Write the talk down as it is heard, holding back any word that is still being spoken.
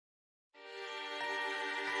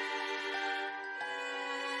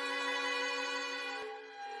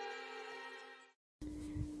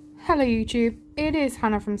Hello YouTube, it is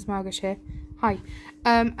Hannah from Smaugish here. Hi.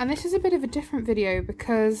 And this is a bit of a different video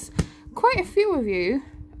because quite a few of you,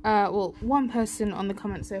 well, one person on the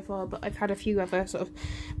comments so far, but I've had a few other sort of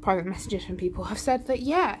private messages from people have said that,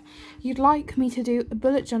 yeah, you'd like me to do a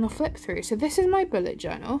bullet journal flip through. So this is my bullet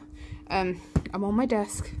journal. I'm on my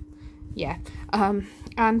desk. Yeah.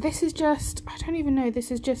 And this is just, I don't even know, this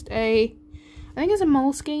is just I think it's a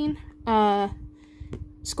Moleskine,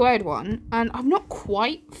 squared one, and I've not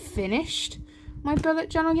quite finished my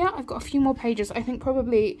bullet journal yet. I've got a few more pages. I think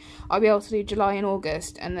probably I'll be able to do July and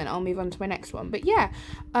August, and then I'll move on to my next one. But yeah,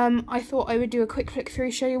 I thought I would do a quick flick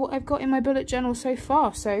through, show you what I've got in my bullet journal so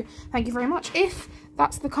far. So thank you very much. If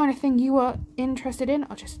that's the kind of thing you are interested in,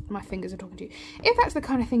 my fingers are talking to you. If that's the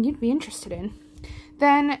kind of thing you'd be interested in,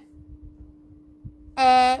 then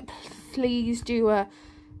please do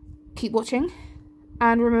keep watching,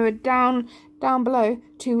 and remember down below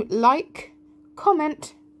to like,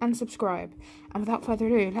 comment and subscribe. And without further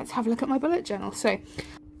ado, let's have a look at my bullet journal. So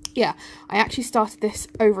yeah, I actually started this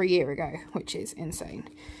over a year ago, which is insane.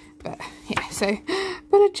 But yeah, so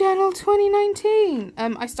bullet journal 2019.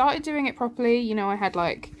 I started doing it properly, you know, I had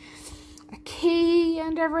like a key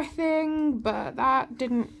and everything, but that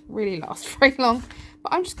didn't really last very long.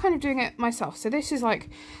 But I'm just kind of doing it myself. So this is like,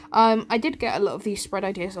 I did get a lot of these spread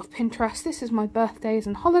ideas off Pinterest. This is my birthdays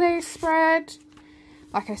and holidays spread.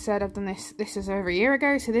 Like I said, I've done this is over a year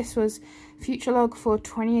ago. So this was future log for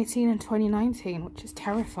 2018 and 2019, which is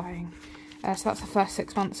terrifying. So that's the first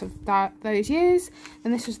 6 months of those years.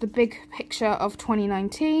 And this was the big picture of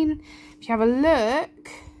 2019. If you have a look,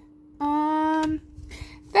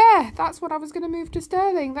 there, that's what I was going to move to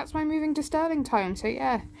Sterling. That's my moving to Sterling time. So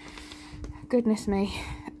yeah. Goodness me.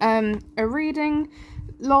 A reading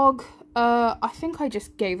log, I think I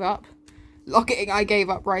just gave up logging. I gave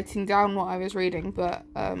up writing down what I was reading, but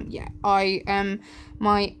yeah,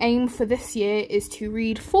 my aim for this year is to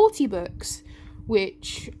read 40 books,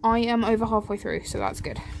 which I am over halfway through, so that's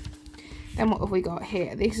good. Then what have we got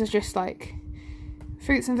here? These are just like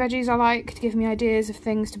fruits and veggies I like to give me ideas of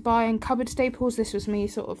things to buy, and cupboard staples. This was me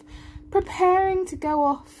sort of preparing to go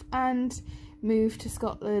off and move to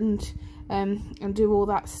Scotland and do all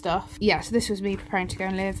that stuff. Yeah, so this was me preparing to go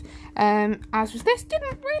and live. As was this,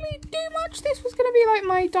 didn't really do much. This was going to be like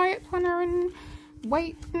my diet planner and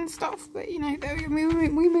weight and stuff, but you know,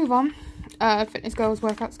 we move on. Fitness goals,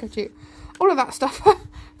 workout schedule, all of that stuff.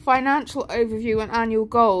 Financial overview and annual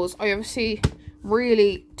goals. I obviously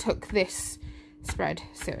really took this spread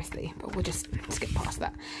seriously, but we'll just skip past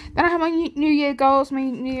that. Then I have my New Year goals, my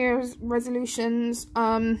New Year's resolutions,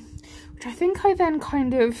 which I think I then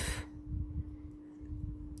kind of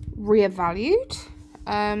reevaluated.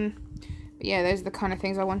 But yeah, those are the kind of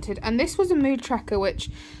things I wanted. And this was a mood tracker,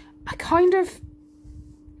 which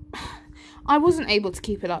I wasn't able to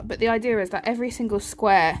keep it up, but the idea is that every single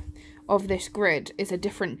square of this grid is a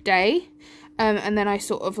different day. And then I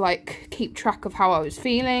sort of like keep track of how I was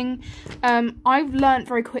feeling. I've learned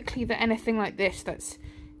very quickly that anything like this that's,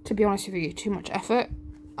 to be honest with you, too much effort,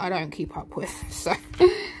 I don't keep up with. So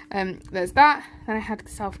there's that. Then I had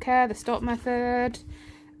self-care, the stop method,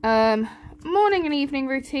 morning and evening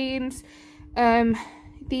routines.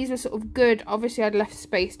 These were sort of good. Obviously I'd left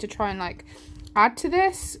space to try and like add to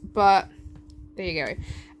this, but there you go.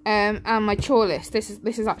 And my chore list. This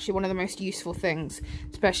is actually one of the most useful things,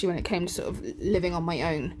 especially when it came to sort of living on my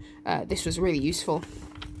own. This was really useful.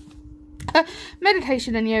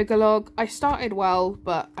 Meditation and yoga log. I started well,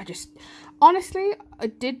 but honestly, I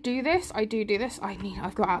did do this. I do this.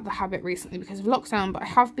 I've got out of the habit recently because of lockdown, but I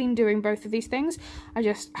have been doing both of these things.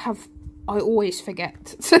 I always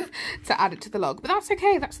forget to add it to the log, but that's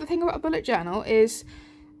okay. That's the thing about a bullet journal, is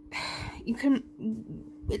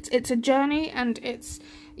it's a journey, and it's,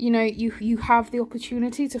 you know, you have the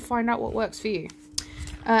opportunity to find out what works for you.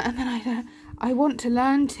 And then I want to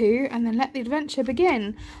learn to, and then let the adventure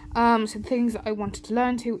begin. So the things that I wanted to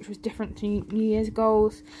learn to, which was different to New Year's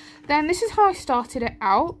goals. Then this is how I started it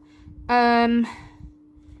out. I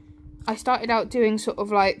started out doing sort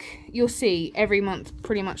of like, you'll see every month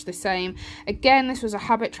pretty much the same. Again, this was a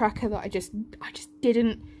habit tracker that I just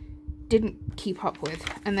didn't keep up with.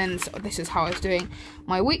 And then sort of this is how I was doing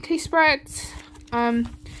my weekly spreads. I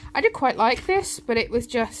did quite like this, but it was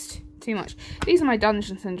just too much. These are my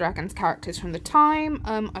Dungeons and Dragons characters from the time.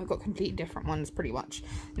 I've got completely different ones pretty much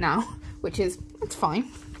now, which is, it's fine.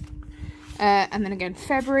 And then again,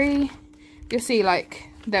 February, you'll see like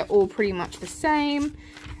they're all pretty much the same.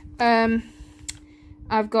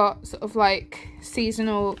 I've got sort of like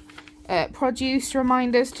seasonal produce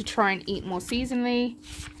reminders to try and eat more seasonally.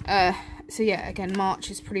 So yeah, again, March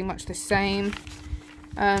is pretty much the same.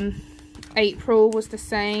 April was the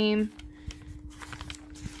same.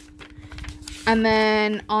 And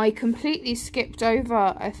then I completely skipped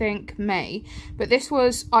over, I think, May. But this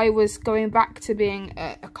was, I was going back to being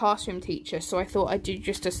a classroom teacher. So I thought I'd do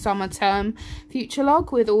just a summer term future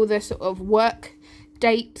log with all the sort of work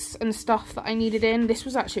dates and stuff that I needed in. This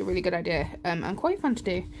was actually a really good idea and quite fun to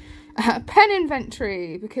do. Pen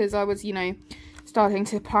inventory, because I was, you know, starting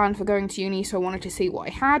to plan for going to uni. So I wanted to see what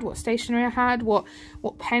I had, what stationery I had, what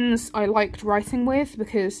pens I liked writing with,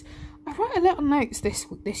 because I write a little notes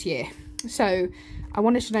this year. So I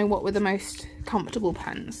wanted to know what were the most comfortable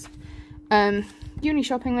pens. Uni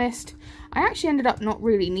shopping list. I actually ended up not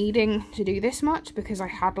really needing to do this much because I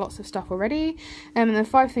had lots of stuff already. And then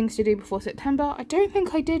 5 things to do before September. I don't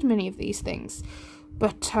think I did many of these things.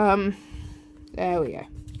 But there we go.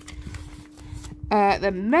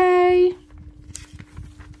 Then May.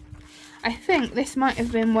 I think this might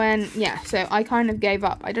have been when, yeah, so I kind of gave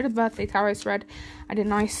up. I did a birthday tarot spread. I did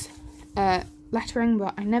nice lettering,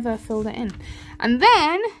 but I never filled it in. And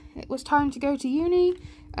then it was time to go to uni.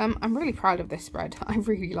 I'm really proud of this spread. I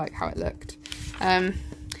really like how it looked.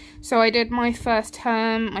 So I did my first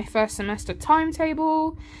term, my first semester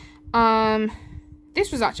timetable.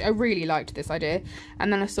 This was actually, I really liked this idea.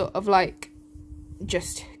 And then a sort of like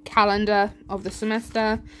just calendar of the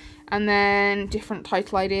semester, and then different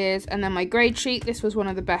title ideas, and then my grade sheet. This was one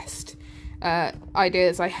of the best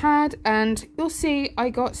ideas I had, and you'll see I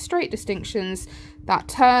got straight distinctions that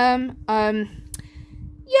term.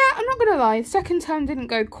 Yeah, I'm not gonna lie, the second term didn't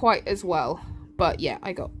go quite as well, but yeah,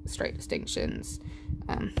 I got straight distinctions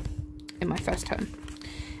in my first term.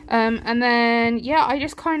 And then yeah, I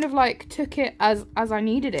just kind of like took it as I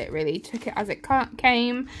needed it, really took it as it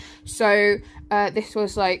came. So this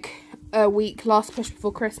was like a week, last push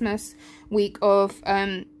before Christmas, week of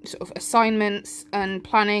sort of assignments and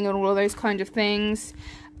planning and all of those kind of things.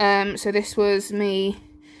 So this was me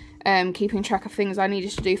keeping track of things I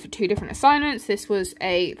needed to do for 2 different assignments. This was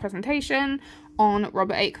a presentation on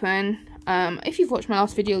Robert Aikman. If you've watched my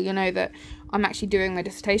last video, you'll know that I'm actually doing my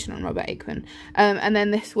dissertation on Robert Aikman. And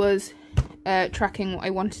then this was tracking what I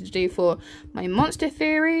wanted to do for my monster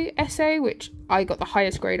theory essay, which I got the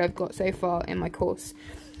highest grade I've got so far in my course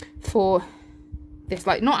for this.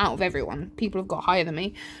 Like, not out of everyone, people have got higher than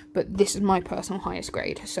me, but this is my personal highest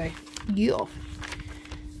grade, so yeah.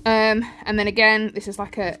 And then again, this is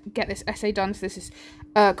like a get this essay done. So this is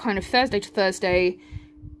kind of Thursday to Thursday.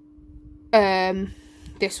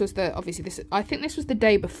 This was the, obviously this, I think this was the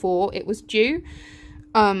day before it was due,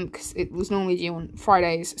 because it was normally due on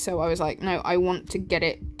Fridays. So I was like, no, I want to get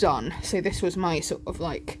it done. So this was my sort of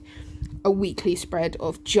like a weekly spread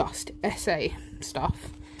of just essay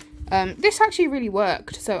stuff. This actually really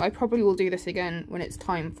worked, so I probably will do this again when it's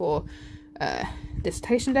time for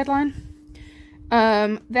dissertation deadline.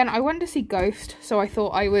 Then I went to see Ghost, so I thought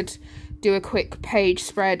I would do a quick page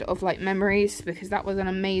spread of like memories, because that was an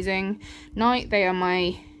amazing night. They are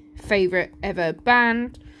my favourite ever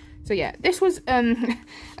band. So yeah, this was a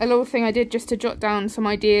little thing I did just to jot down some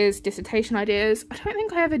ideas, dissertation ideas. I don't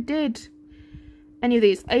think I ever did any of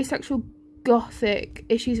these. Asexual, gothic,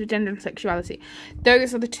 issues of gender and sexuality.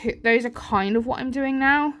 Those are the 2, those are kind of what I'm doing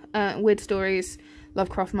now. Weird stories,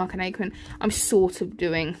 Lovecraft, Mark and Aikman. I'm sort of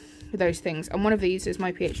doing those things, and one of these is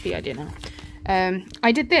my PhD idea now.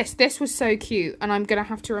 I did this was so cute, and I'm gonna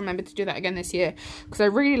have to remember to do that again this year, because I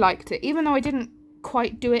really liked it. Even though I didn't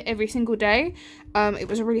quite do it every single day, it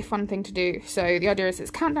was a really fun thing to do. So the idea is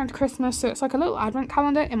it's countdown to Christmas, so it's like a little advent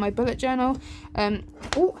calendar in my bullet journal.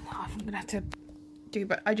 Oh, I'm gonna have to do,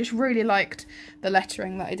 but I just really liked the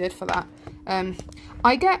lettering that I did for that.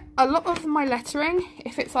 I get a lot of my lettering,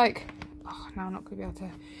 if it's like, oh no, I'm not gonna be able to,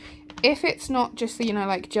 if it's not just the, you know,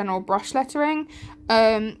 like general brush lettering,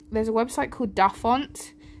 there's a website called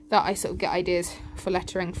DaFont that I sort of get ideas for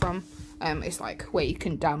lettering from. It's like where you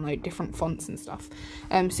can download different fonts and stuff.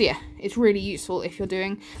 So yeah, it's really useful if you're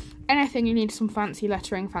doing anything you need some fancy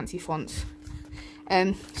lettering, fancy fonts.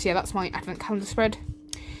 So yeah, that's my advent calendar spread.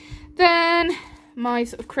 Then my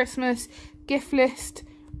sort of Christmas gift list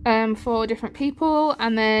for different people,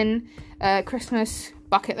 and then Christmas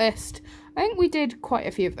bucket list. I think we did quite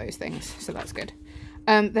a few of those things, so that's good.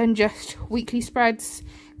 Then just weekly spreads.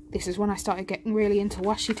 This is when I started getting really into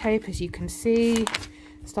washi tape, as you can see.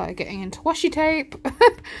 Started getting into washi tape.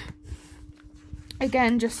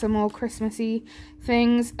 Again, just some more Christmassy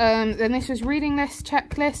things. Then this was reading lists,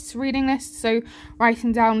 checklists, reading lists. So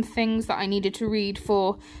writing down things that I needed to read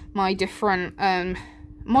for my different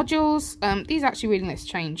modules. These actually reading lists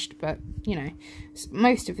changed, but you know,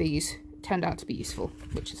 most of these turned out to be useful,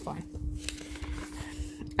 which is fine.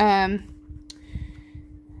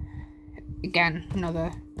 Again,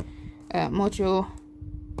 another module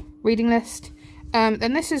reading list.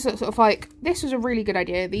 Then this is sort of like, this was a really good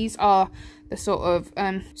idea. These are the sort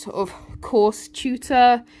of course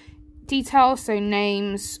tutor details, so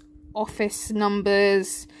names, office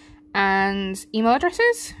numbers, and email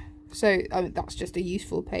addresses. So that's just a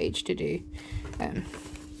useful page to do.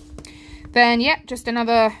 Then yeah, just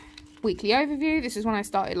another weekly overview. This is when I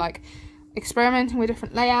started like experimenting with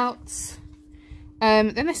different layouts.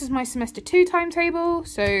 Then this is my semester 2 timetable.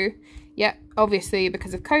 So yeah, obviously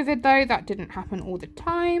because of COVID though, that didn't happen all the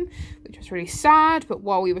time, which was really sad. But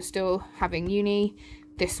while we were still having uni,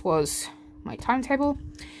 this was my timetable.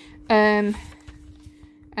 And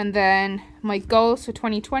then my goals for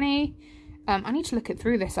 2020. I need to look it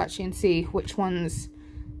through this actually and see which ones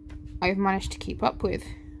I've managed to keep up with.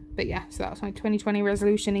 But yeah, so that was my 2020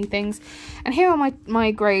 resolution-y things. And here are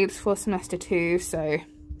my grades for semester 2. So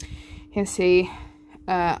you can see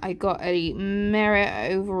I got a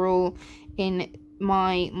merit overall in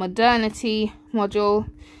my modernity module.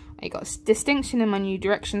 I got a distinction in my new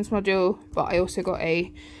directions module, but I also got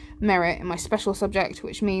a merit in my special subject,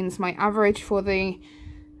 which means my average for the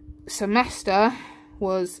semester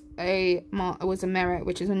was a merit,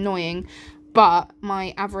 which is annoying, but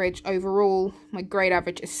my average overall, my grade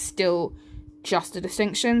average, is still just a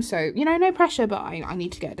distinction. So, you know, no pressure, but I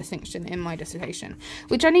need to get a distinction in my dissertation,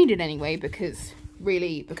 which I needed anyway, because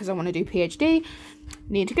I want to do PhD,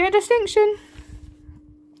 need to get a distinction.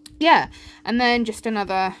 Yeah, and then just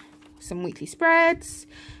some weekly spreads.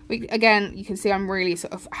 Again, you can see I'm really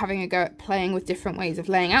sort of having a go at playing with different ways of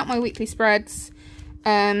laying out my weekly spreads.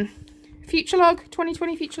 Future log,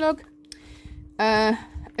 2020 future log.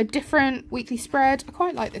 A different weekly spread. I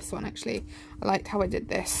quite like this one actually. I liked how I did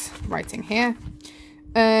this writing here.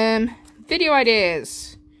 Video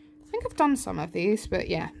ideas. I think I've done some of these, but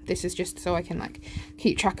yeah, this is just so I can like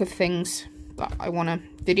keep track of things that I want to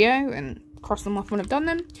video and cross them off when I've done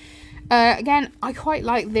them. Again, I quite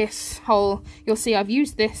like this whole, you'll see I've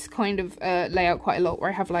used this kind of layout quite a lot, where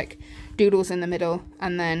I have like doodles in the middle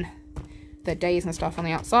and then the days and stuff on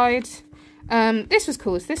the outside. This was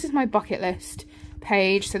cool. So this is my bucket list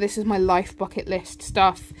page. So this is my life bucket list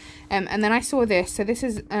stuff. And then I saw this. So this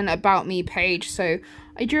is an about me page. So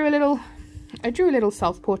I drew a little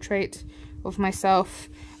self-portrait of myself.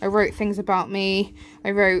 I wrote things about me.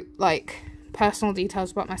 I wrote like personal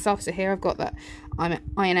details about myself. So here I've got that I'm an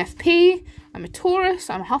INFP, I'm a Taurus,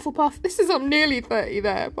 I'm a Hufflepuff. This is, I'm nearly 30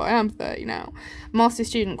 there, but I am 30 now. Master's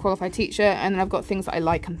student, qualified teacher, and then I've got things that I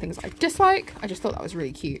like and things that I dislike. I just thought that was a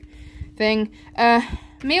really cute thing.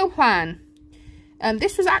 Meal plan.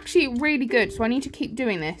 This was actually really good, so I need to keep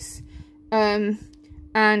doing this. And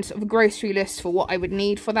sort of a grocery list for what I would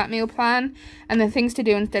need for that meal plan, and then things to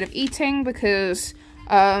do instead of eating, because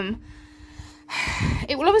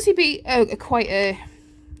it will obviously be quite a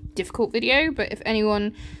difficult video, but if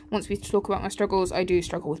anyone wants me to talk about my struggles, I do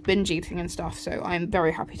struggle with binge eating and stuff, so I'm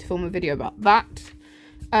very happy to film a video about that.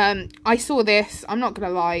 I saw this, I'm not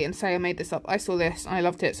gonna lie and say I made this up, I saw this and I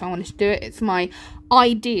loved it, so I wanted to do it. It's my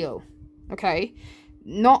ideal, okay,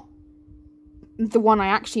 not the one I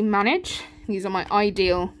actually manage. These are my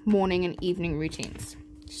ideal morning and evening routines.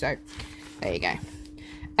 So there you go.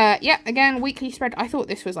 Yeah, again, weekly spread. I thought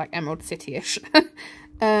this was like Emerald City-ish.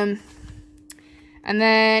 And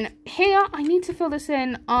then here, I need to fill this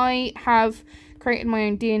in. I have created my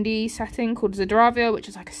own D&D setting called Zadravia, which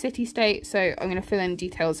is like a city-state. So I'm going to fill in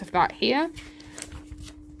details of that here.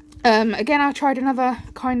 Again, I tried another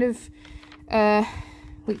kind of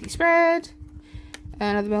weekly spread.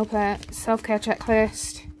 Another meal plan, self-care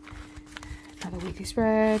checklist. Another weekly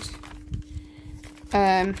spread.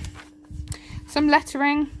 Some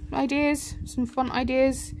lettering ideas, some font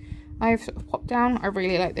ideas I've sort of popped down. I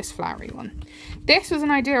really like this flowery one. This was an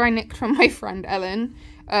idea I nicked from my friend Ellen,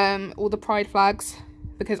 all the pride flags,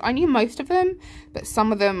 because I knew most of them, but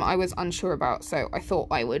some of them I was unsure about, so I thought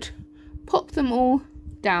I would pop them all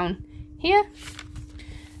down here.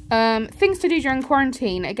 Things to do during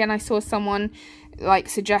quarantine. Again, I saw someone like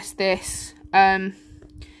suggest this, and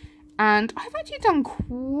I've actually done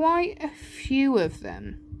quite a few of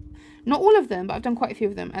them. Not all of them, but I've done quite a few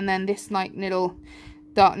of them. And then this like little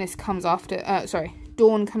darkness comes after,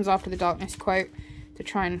 dawn comes after the darkness quote to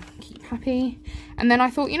try and keep happy. And then I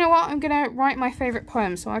thought, you know what, I'm going to write my favourite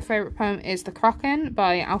poem. So my favourite poem is The Kraken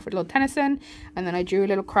by Alfred Lord Tennyson. And then I drew a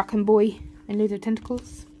little kraken boy and little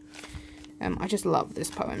tentacles. I just love this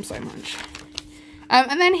poem so much.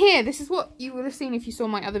 And then here, this is what you would have seen if you saw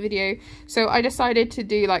my other video. So I decided to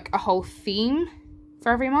do like a whole theme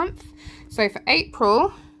for every month. So for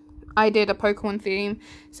April, I did a Pokemon theme.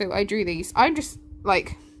 So I drew these. I'm just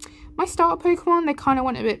like, my starter Pokemon, they kind of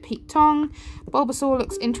went a bit Peak Tong. Bulbasaur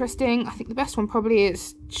looks interesting. I think the best one probably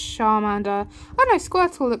is Charmander. Oh no,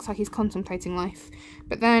 Squirtle looks like he's contemplating life.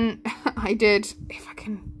 But then I did, if I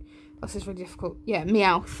can, this is really difficult. Yeah,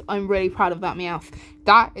 Meowth. I'm really proud of that Meowth.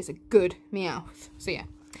 That is a good Meowth. So yeah.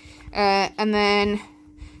 And then,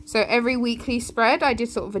 so every weekly spread, I did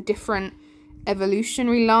sort of a different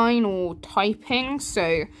evolutionary line or typing.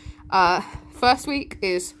 So first week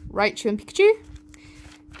is Raichu and Pikachu.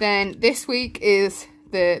 Then this week is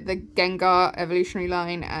the Gengar evolutionary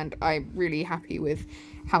line, and I'm really happy with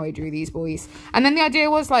how I drew these boys. And then the idea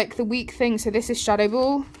was like the week thing. So this is Shadow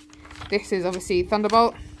Ball. This is obviously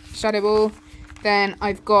Thunderbolt, Shadow Ball. Then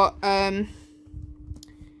I've got oh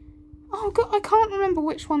god, I can't remember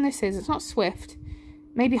which one this is. It's not Swift.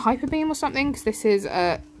 Maybe Hyper Beam or something, because this is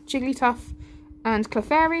Jigglytuff and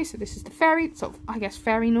Clefairy. So this is the fairy, sort of, I guess,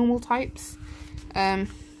 fairy normal types. Then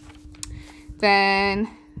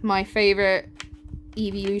my favourite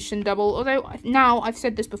evolution double, although now I've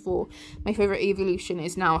said this before, my favourite evolution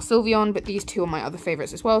is now Sylveon, but these two are my other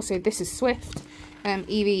favourites as well. So this is Swift,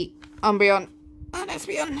 Eevee, Umbreon, and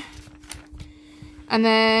Espeon. And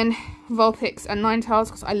then Vulpix and Ninetales,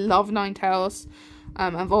 because I love Ninetales,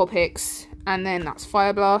 and Vulpix, and then that's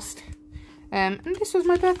Fire Blast. And this was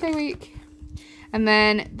my birthday week. And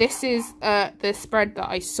then this is the spread that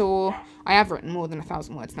I saw. I have written more than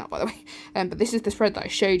 1,000 words now, by the way. But this is the spread that I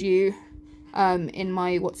showed you in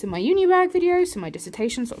my What's in My Uni Bag video, so my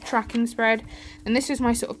dissertation sort of tracking spread. And this is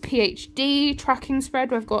my sort of PhD tracking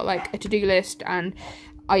spread, where I've got like a to-do list and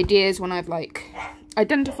ideas when I've like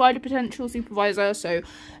identified a potential supervisor. So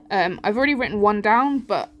I've already written one down,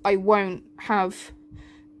 but I won't have,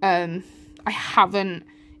 I haven't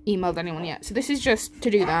emailed anyone yet. So this is just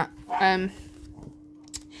to do that.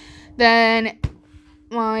 Then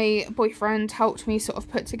my boyfriend helped me sort of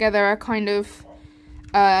put together a kind of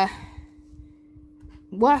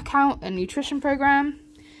workout and nutrition program.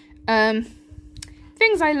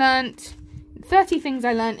 Things I learnt, 30 things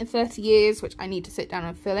I learnt in 30 years, which I need to sit down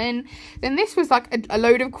and fill in. Then this was like a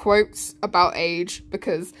load of quotes about age,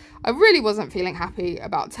 because I really wasn't feeling happy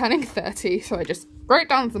about turning 30, so I just wrote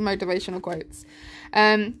down some motivational quotes.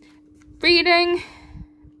 Reading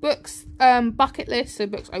books, bucket list, so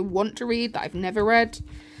books I want to read that I've never read.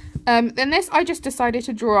 Then this, I just decided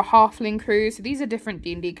to draw a halfling crew. So these are different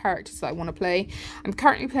D&D characters that I want to play. I'm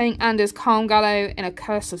currently playing Anders Calmgallo in a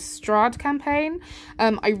Curse of Strahd campaign.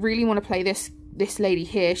 I really want to play this lady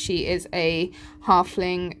here. She is a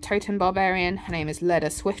halfling totem barbarian. Her name is Leda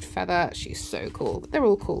Swiftfeather. She's so cool. They're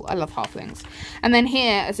all cool. I love halflings. And then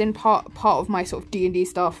here, as in part of my sort of D&D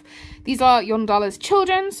stuff, these are Yondala's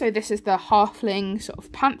children. So this is the halfling sort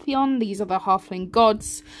of pantheon. These are the halfling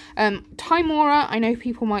gods. Timora, I know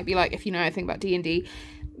people might be like, if you know anything about D&D,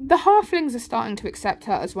 the halflings are starting to accept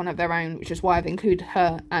her as one of their own, which is why I've included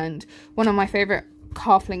her. And one of my favourite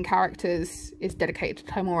halfling characters is dedicated to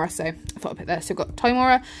Timora, so I thought I'd put there. So we've got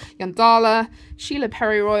Timora, Yondala, Sheila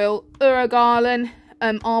Periroyal, Uragarlan,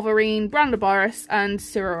 Arvarine, Brandabaris, and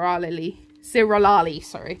Ciralali,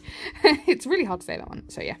 sorry. It's really hard to say that one,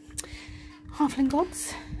 so yeah. Halfling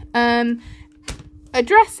gods.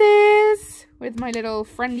 Addresses, with my little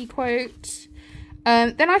friendly quote.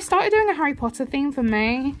 Then I started doing a Harry Potter theme for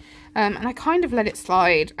May, and I kind of let it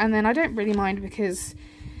slide, and then I don't really mind because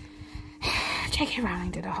J.K.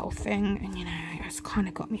 Rowling did a whole thing, and you know, it's kind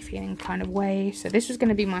of got me feeling kind of way. So this was going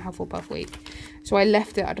to be my Hufflepuff week, so I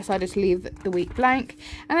left it. I decided to leave the week blank.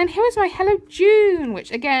 And then here was my Hello June, which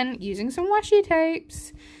again, using some washi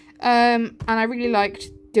tapes, and I really liked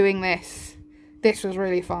doing this. This was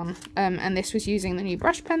really fun, and this was using the new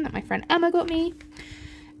brush pen that my friend Emma got me.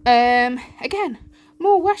 Again,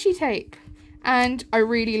 more washi tape, and I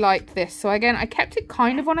really liked this. So again, I kept it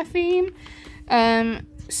kind of on a theme.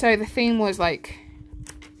 So the theme was like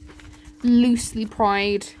loosely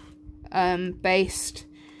pride based.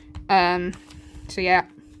 So yeah.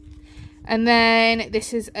 And then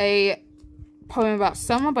this is a poem about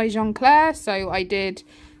summer by Jean Claire. So I did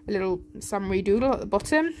a little summary doodle at the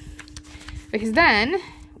bottom, because then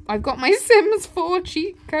I've got my Sims 4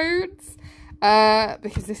 cheat codes.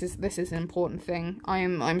 Because this is an important thing.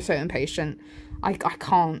 I'm so impatient. I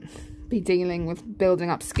can't be dealing with building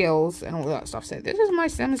up skills and all that stuff. So this is my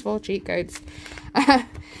Sims 4 cheat codes.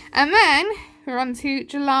 And then we're on to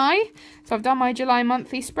July. So I've done my July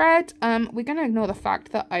monthly spread. We're going to ignore the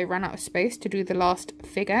fact that I ran out of space to do the last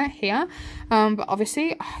figure here. But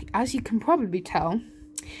obviously, as you can probably tell,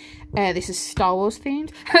 this is Star Wars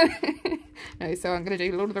themed. No, so I'm going to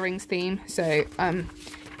do Lord of the Rings theme. So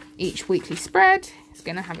each weekly spread is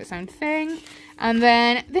going to have its own thing. And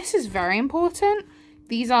then this is very important.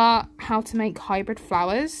 These are how to make hybrid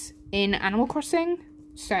flowers in Animal Crossing.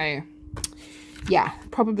 So yeah,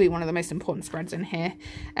 probably one of the most important spreads in here.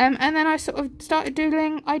 And then I sort of started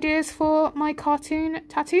doodling ideas for my cartoon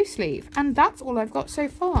tattoo sleeve. And that's all I've got so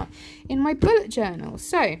far in my bullet journal.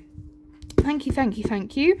 So thank you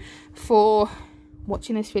for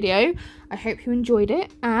watching this video. I hope you enjoyed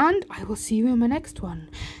it, and I will see you in my next one.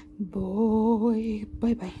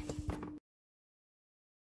 Bye bye.